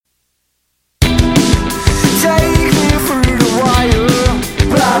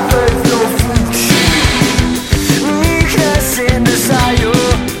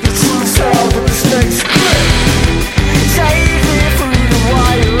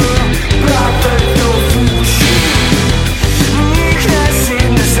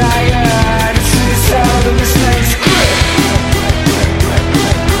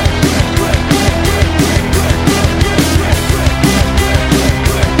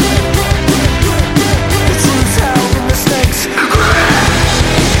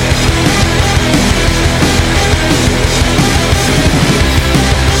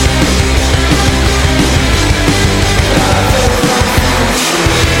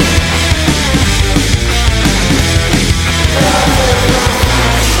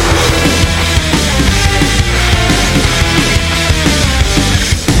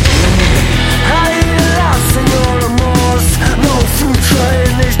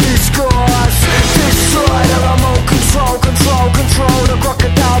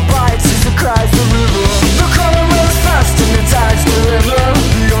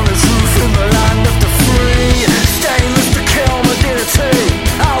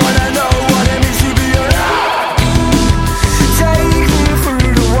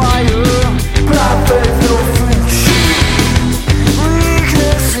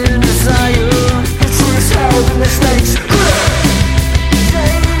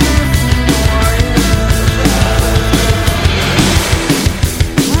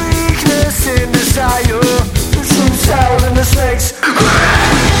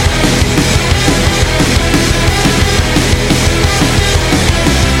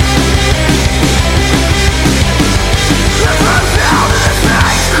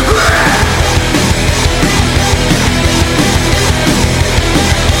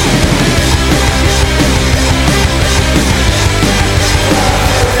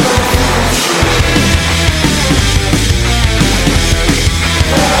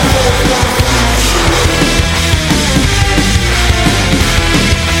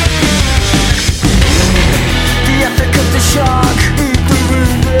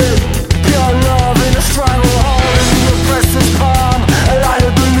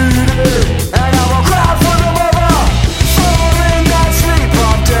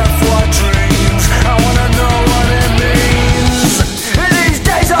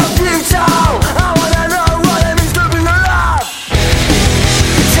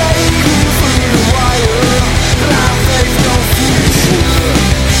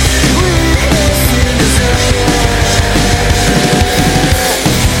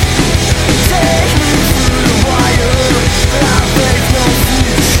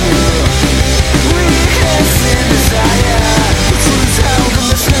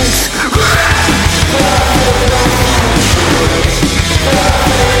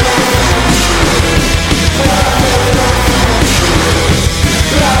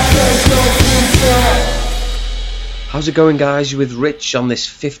How's it going, guys? You're with Rich on this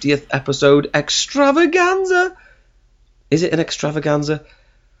 50th episode extravaganza. Is it an extravaganza?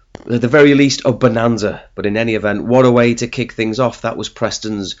 At the very least, a bonanza. But in any event, what a way to kick things off. That was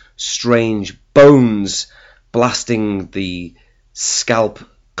Preston's Strange Bones, blasting the scalp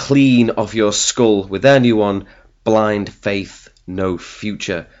clean off your skull with their new one, Blind Faith No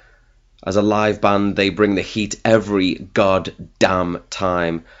Future. As a live band, they bring the heat every goddamn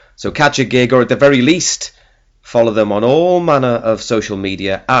time. So catch a gig, or at the very least, follow them on all manner of social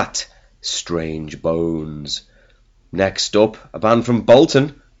media at Strange Bones. Next up, a band from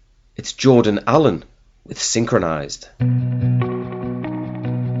Bolton. It's Jordan Allen with Synchronized.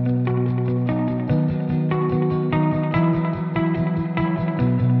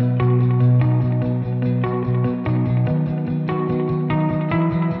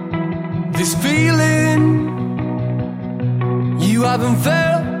 This feeling, you haven't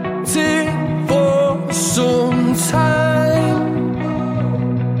felt it for some time.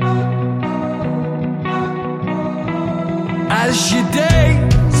 As your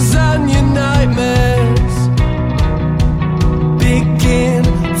days and your nightmares begin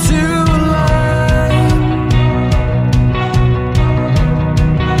to align,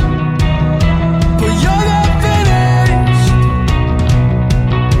 but you're not finished.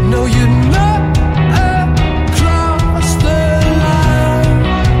 No, you're not across the line.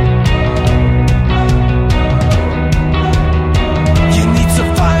 You need to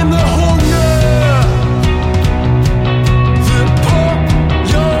find the hunger that put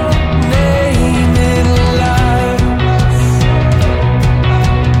your name in lights.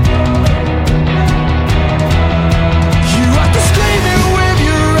 You have to scream it with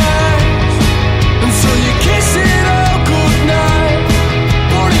your eyes until you kiss it all goodnight.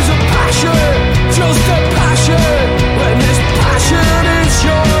 But it's a passion, just a passion. When this passion is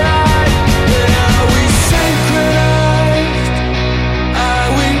your eye, then are we synchronized? Are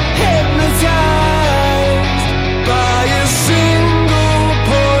we hypnotized by a single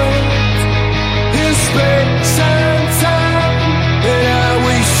point in space and time? Then are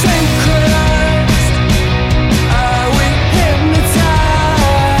we synchronized? Are we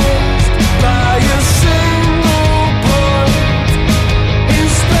hypnotized by a single point in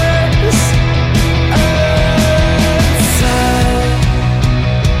space and time?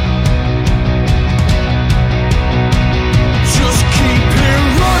 Just keep it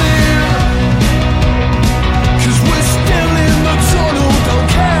running, 'cause we're still in the tunnel. Don't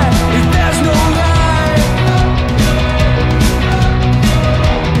care if there's no light.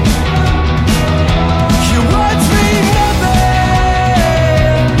 Your words mean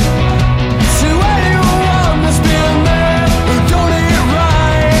nothing to anyone that's been there who done it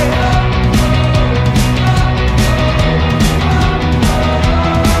right.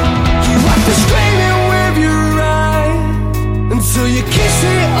 You have to scream it with your eyes until you kiss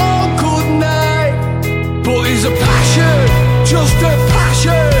it all goodnight. But it's a passion, just a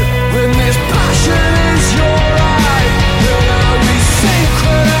passion. When this passion is your eye, then are we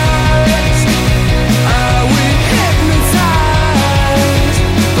synchronized? Are we hypnotized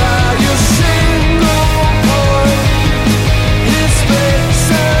by a single point in space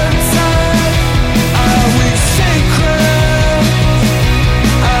and time? Are we synchronized?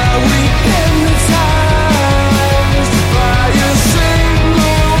 Are we hypnotized by a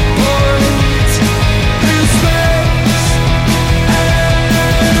single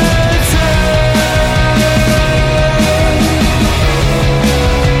point in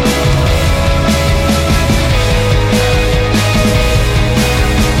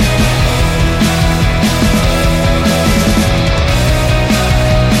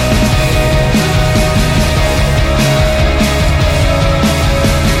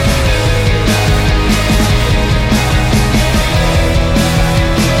space and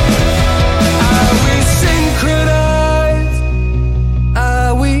Are we synchronized?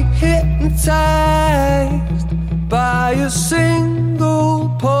 Are we hypnotized by a single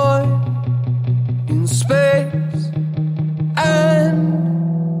point in space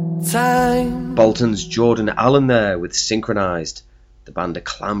and time? Bolton's Jordan Allen there with Synchronized. The band are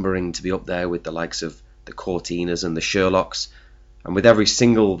clambering to be up there with the likes of the Cortinas and the Sherlocks, and with every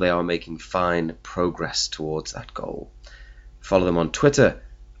single they are making fine progress towards that goal. Follow them on Twitter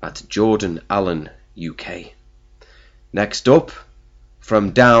at Jordan Allen UK. Next up,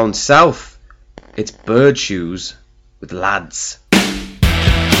 from down south, it's Bird Shoes with Lads.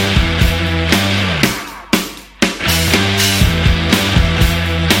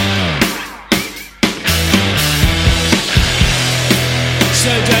 So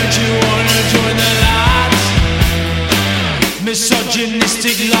don't you wanna join the lads?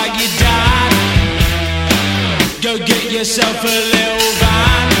 Misogynistic like your dad. Go go get yourself a little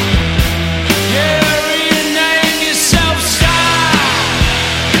van. Yeah, rename yourself star.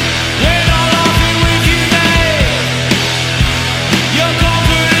 We're not laughing with you, mate. Your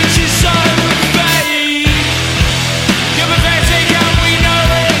confidence is so fake. You're pathetic and we know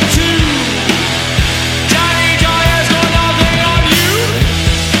it too. Danny Dyer's got nothing on you.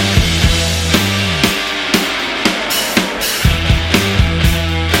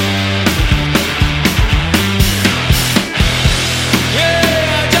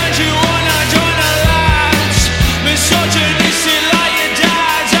 Yeah, don't you wanna join the lads? Misogynistic like your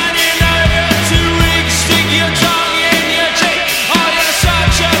dads, and you know you're too weak. Stick your tongue in your cheek. Oh, you're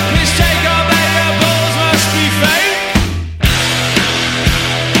such a piss taker, but your balls must be fake.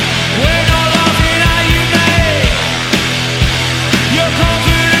 We're not laughing at you, mate. Your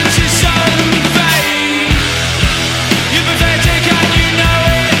confidence is so fake. You're pathetic and you know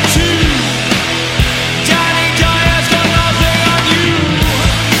it too. Danny Dyer's got nothing on you.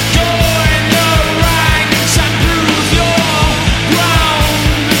 Join the ranks and prove your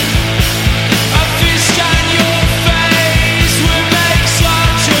ground. A fist on your face will make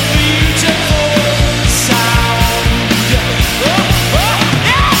such a beautiful sound. Yeah!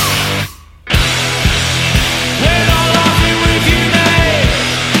 We're not laughing with you, mate.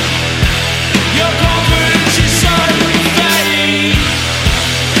 Your confidence is so fake.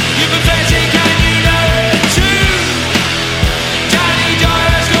 You're pathetic and you know it too. Danny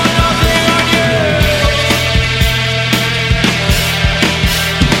Dyer's got nothing on you.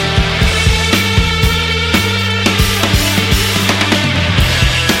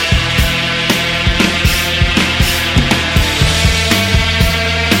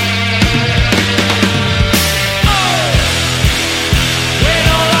 We're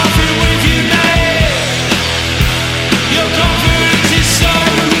not laughing with you, mate. Your confidence is so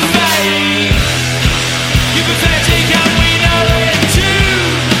fake. You're pathetic and we know it too.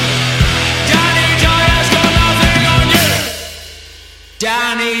 Danny Dyer's got nothing on you.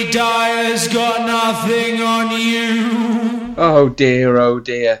 Danny Dyer's got nothing on you. Oh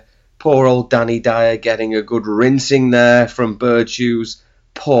dear. Poor old Danny Dyer getting a good rinsing there from Bird Shoes.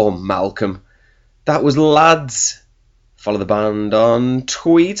 Poor Malcolm. That was Lads. Follow the band on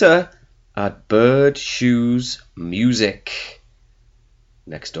Twitter at Bird Shoes Music.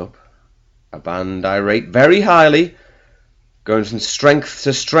 Next up, a band I rate very highly, going from strength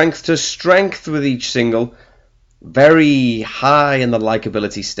to strength to strength with each single. Very high in the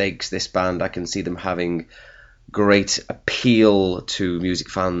likability stakes, this band. I can see them having great appeal to music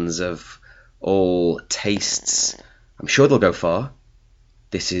fans of all tastes. I'm sure they'll go far.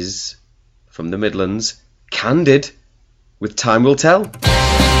 This is, from the Midlands, Candid with Time Will Tell.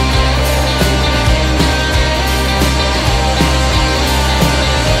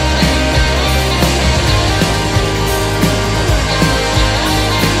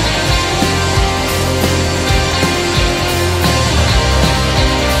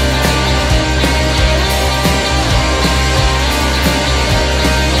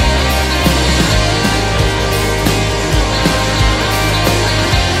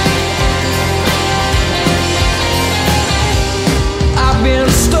 I've been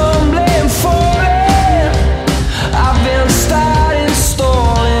stuck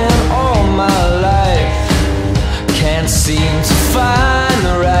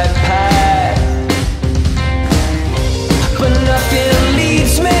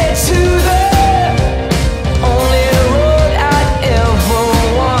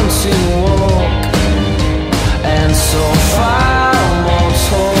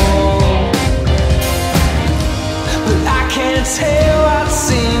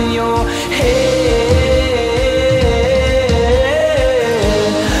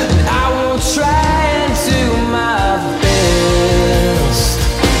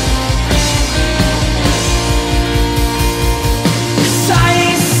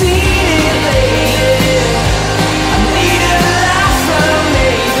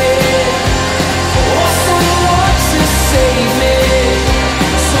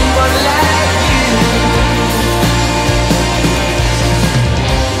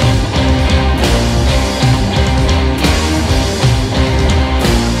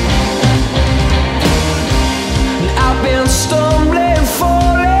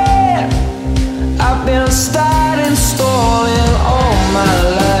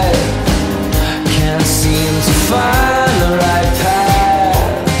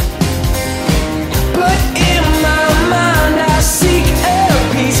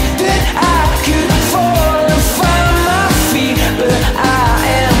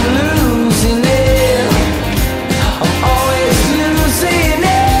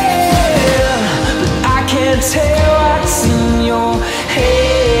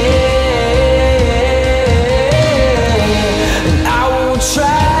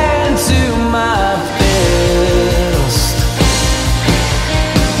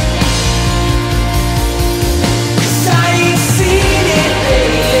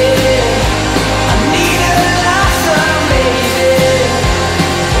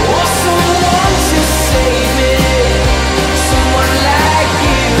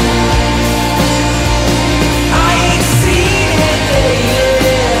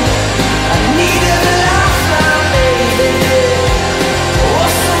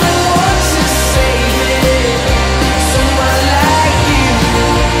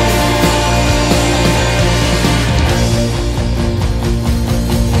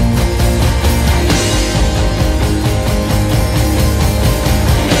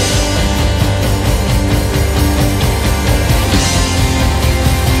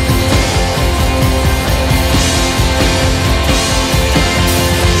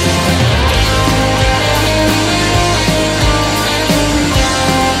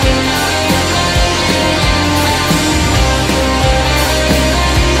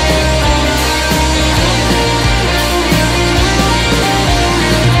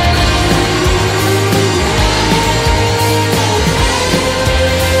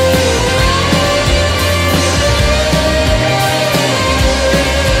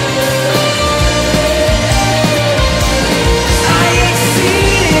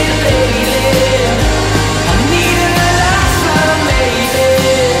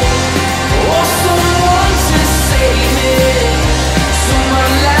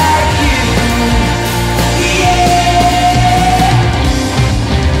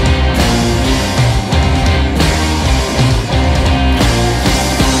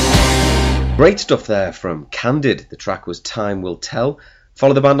Great stuff there from Candid. The track was Time Will Tell.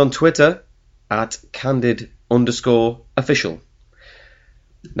 Follow the band on Twitter at Candid_official.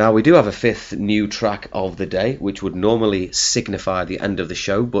 Now, we do have a fifth new track of the day, which would normally signify the end of the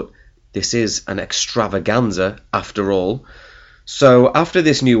show, but this is an extravaganza after all. So after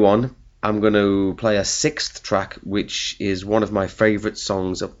this new one, I'm going to play a sixth track, which is one of my favourite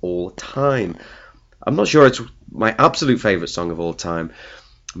songs of all time. I'm not sure it's my absolute favourite song of all time.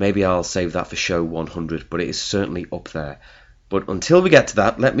 Maybe I'll save that for show 100, but it is certainly up there. But until we get to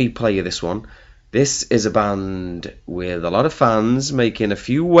that, let me play you this one. This is a band with a lot of fans making a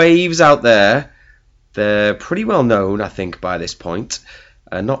few waves out there. They're pretty well known, I think, by this point.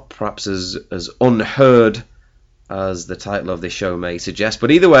 Not perhaps as unheard as the title of this show may suggest.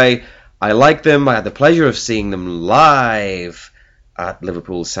 But either way, I like them. I had the pleasure of seeing them live at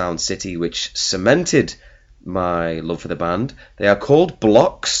Liverpool Sound City, which cemented my love for the band. They are called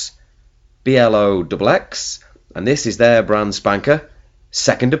Blocks, BLOXX, and this is their brand spanker,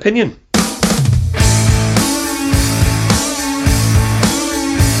 Second Opinion.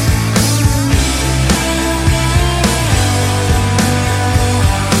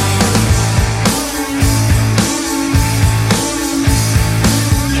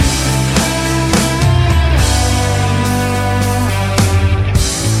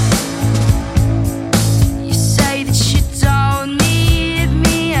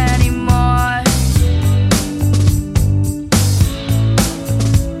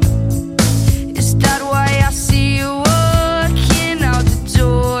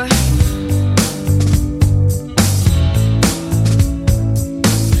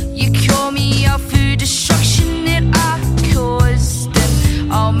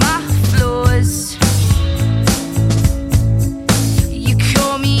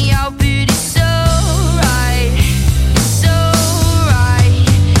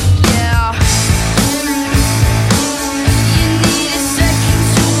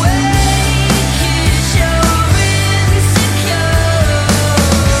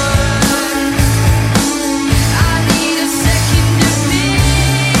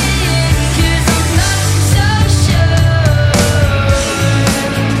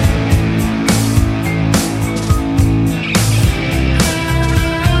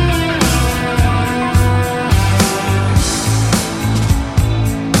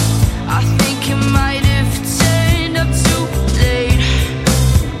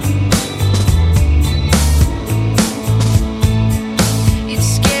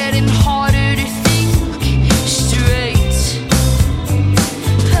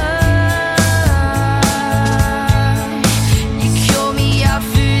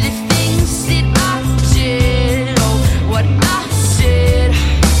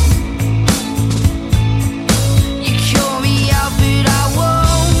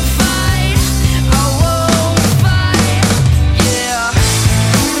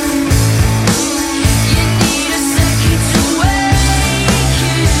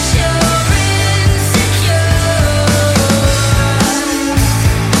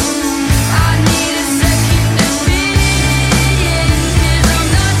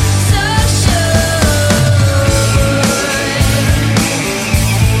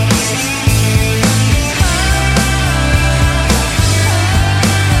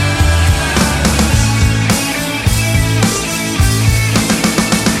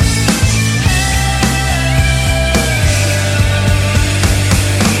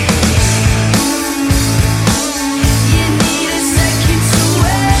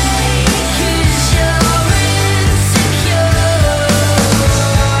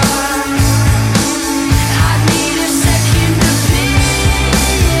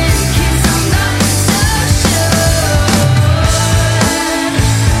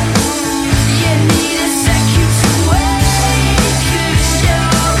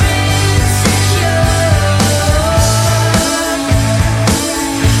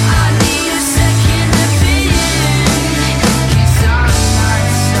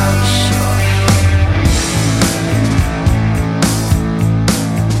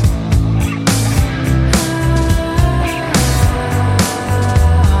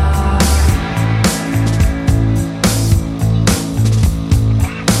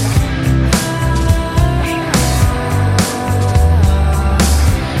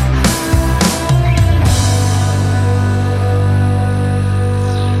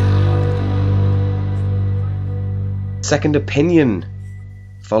 Second Opinion.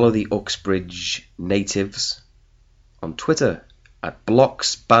 Follow the Uxbridge natives on Twitter at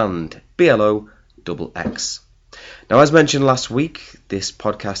BlocksBand, BLOXX. Now, as mentioned last week, this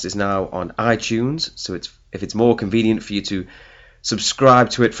podcast is now on iTunes, so if it's more convenient for you to subscribe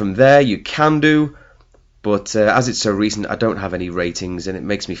to it from there, you can do. But as it's so recent, I don't have any ratings, and it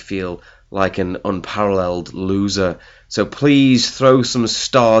makes me feel like an unparalleled loser. So please throw some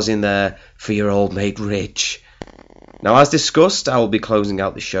stars in there for your old mate Rich. Now, as discussed, I will be closing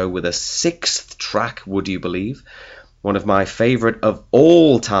out the show with a 6th track, would you believe? One of my favourite of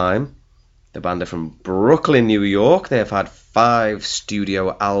all time. The band are from Brooklyn, New York. They have had 5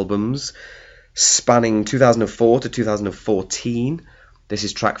 studio albums spanning 2004 to 2014. This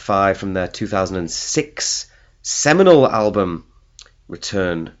is track 5 from their 2006 seminal album,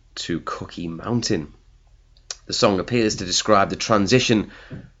 Return to Cookie Mountain. The song appears to describe the transition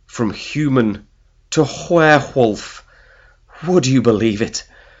from human to werewolf. Would you believe it?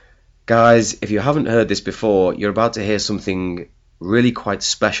 Guys, if you haven't heard this before, you're about to hear something really quite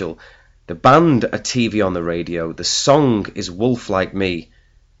special. The band are TV on the radio. The song is Wolf Like Me.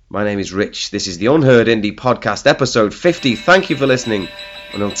 My name is Rich. This is the Unheard Indie Podcast, episode 50. Thank you for listening.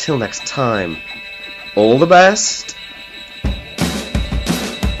 And until next time, all the best.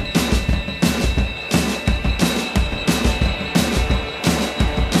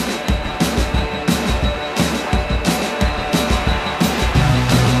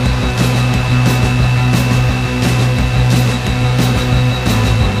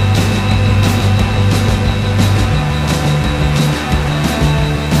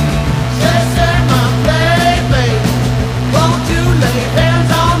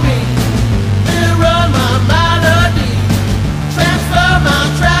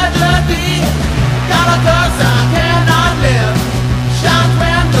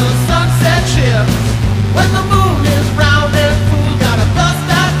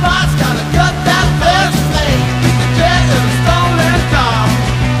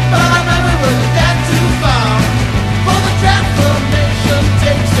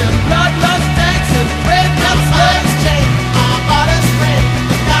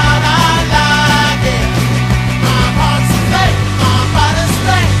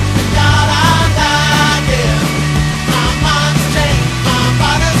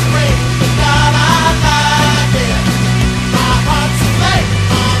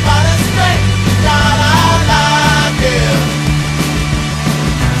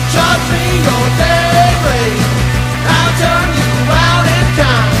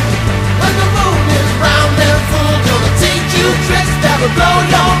 Blow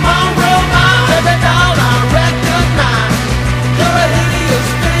your mind.